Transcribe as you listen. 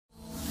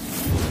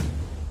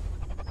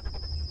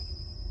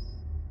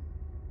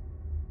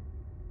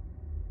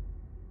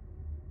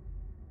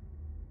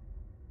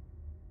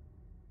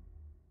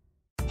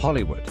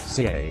Hollywood,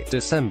 CA,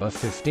 December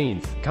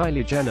 15th,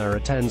 Kylie Jenner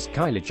attends.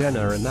 Kylie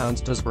Jenner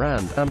announced as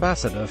brand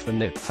ambassador for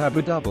NIP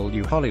Abu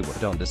W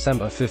Hollywood on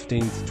December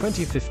 15,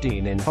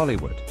 2015 in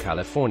Hollywood,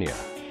 California.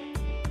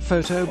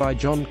 Photo by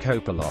John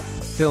Kopoloff,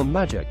 Film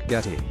Magic,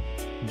 Getty.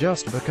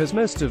 Just because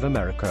most of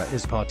America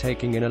is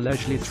partaking in a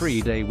leisurely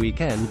three-day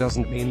weekend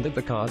doesn't mean that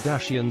the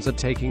Kardashians are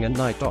taking a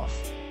night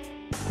off.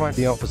 Quite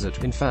the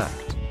opposite, in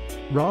fact.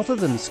 Rather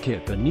than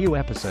skip a new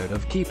episode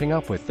of Keeping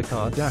Up with the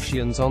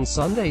Kardashians on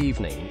Sunday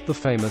evening, the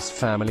famous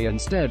family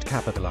instead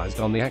capitalized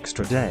on the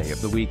extra day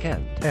of the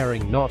weekend,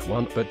 airing not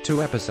one but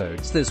two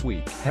episodes this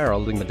week,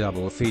 heralding the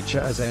double feature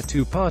as a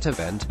two-part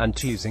event, and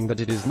teasing that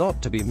it is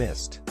not to be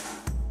missed.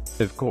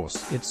 Of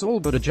course, it's all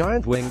but a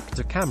giant wink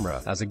to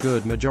camera, as a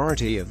good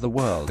majority of the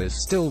world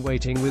is still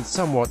waiting with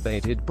somewhat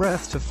bated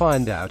breath to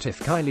find out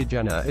if Kylie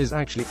Jenner is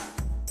actually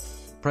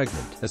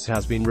pregnant, as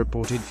has been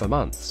reported for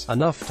months,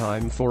 enough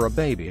time for a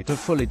baby to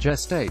fully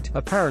gestate,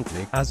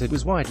 apparently, as it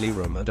was widely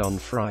rumored on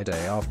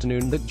Friday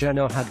afternoon that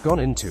Jenner had gone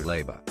into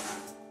labor.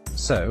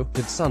 So,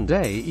 did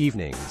Sunday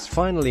evenings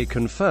finally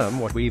confirm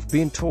what we've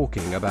been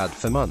talking about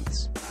for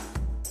months?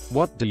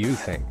 What do you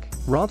think?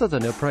 Rather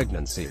than a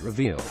pregnancy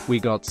reveal, we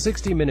got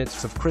 60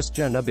 minutes of Kris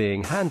Jenner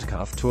being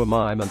handcuffed to a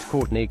mime and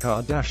Kourtney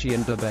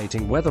Kardashian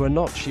debating whether or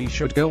not she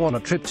should go on a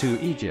trip to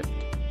Egypt.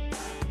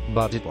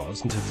 But it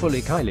wasn't a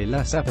fully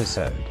Kylie-less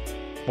episode.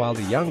 While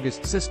the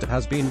youngest sister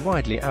has been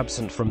widely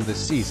absent from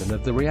this season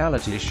of the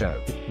reality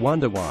show,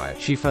 wonder why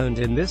she phoned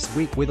in this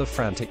week with a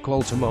frantic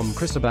call to Mom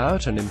Kris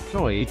about an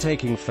employee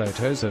taking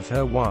photos of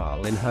her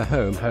while in her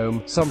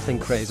home. Something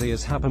crazy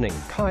is happening,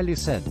 Kylie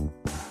said.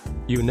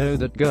 You know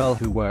that girl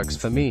who works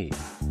for me.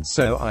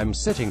 So I'm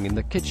sitting in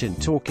the kitchen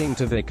talking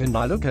to Vic and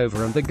I look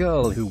over and the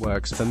girl who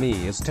works for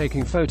me is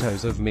taking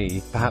photos of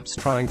me, perhaps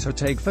trying to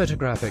take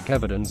photographic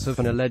evidence of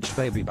an alleged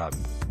baby bump.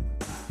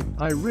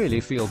 I really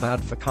feel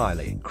bad for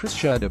Kylie, Kris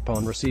shared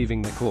upon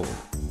receiving the call.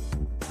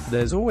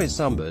 There's always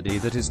somebody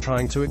that is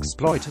trying to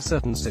exploit a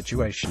certain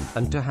situation,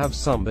 and to have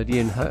somebody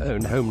in her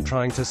own home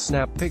trying to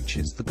snap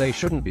pictures that they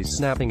shouldn't be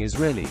snapping is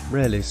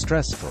really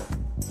stressful.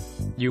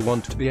 You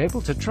want to be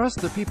able to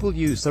trust the people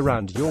you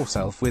surround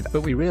yourself with,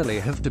 but we really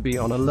have to be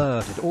on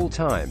alert at all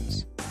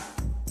times.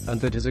 And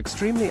that is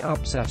extremely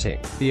upsetting.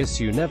 The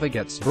issue never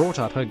gets brought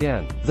up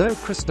again, though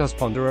Kris does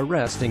ponder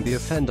arresting the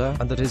offender,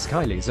 and that is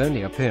Kylie's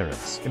only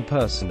appearance in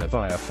person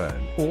via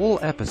phone, all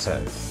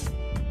episode.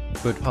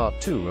 But part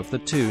 2 of the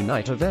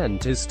two-night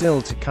event is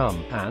still to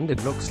come, and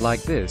it looks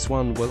like this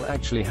one will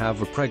actually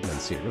have a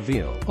pregnancy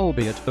reveal,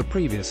 albeit the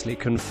previously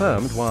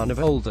confirmed one of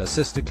older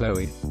sister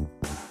Khloe.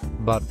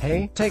 But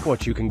hey, take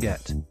what you can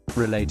get.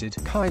 Related,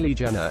 Kylie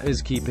Jenner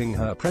is keeping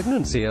her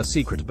pregnancy a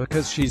secret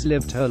because she's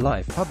lived her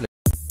life publicly.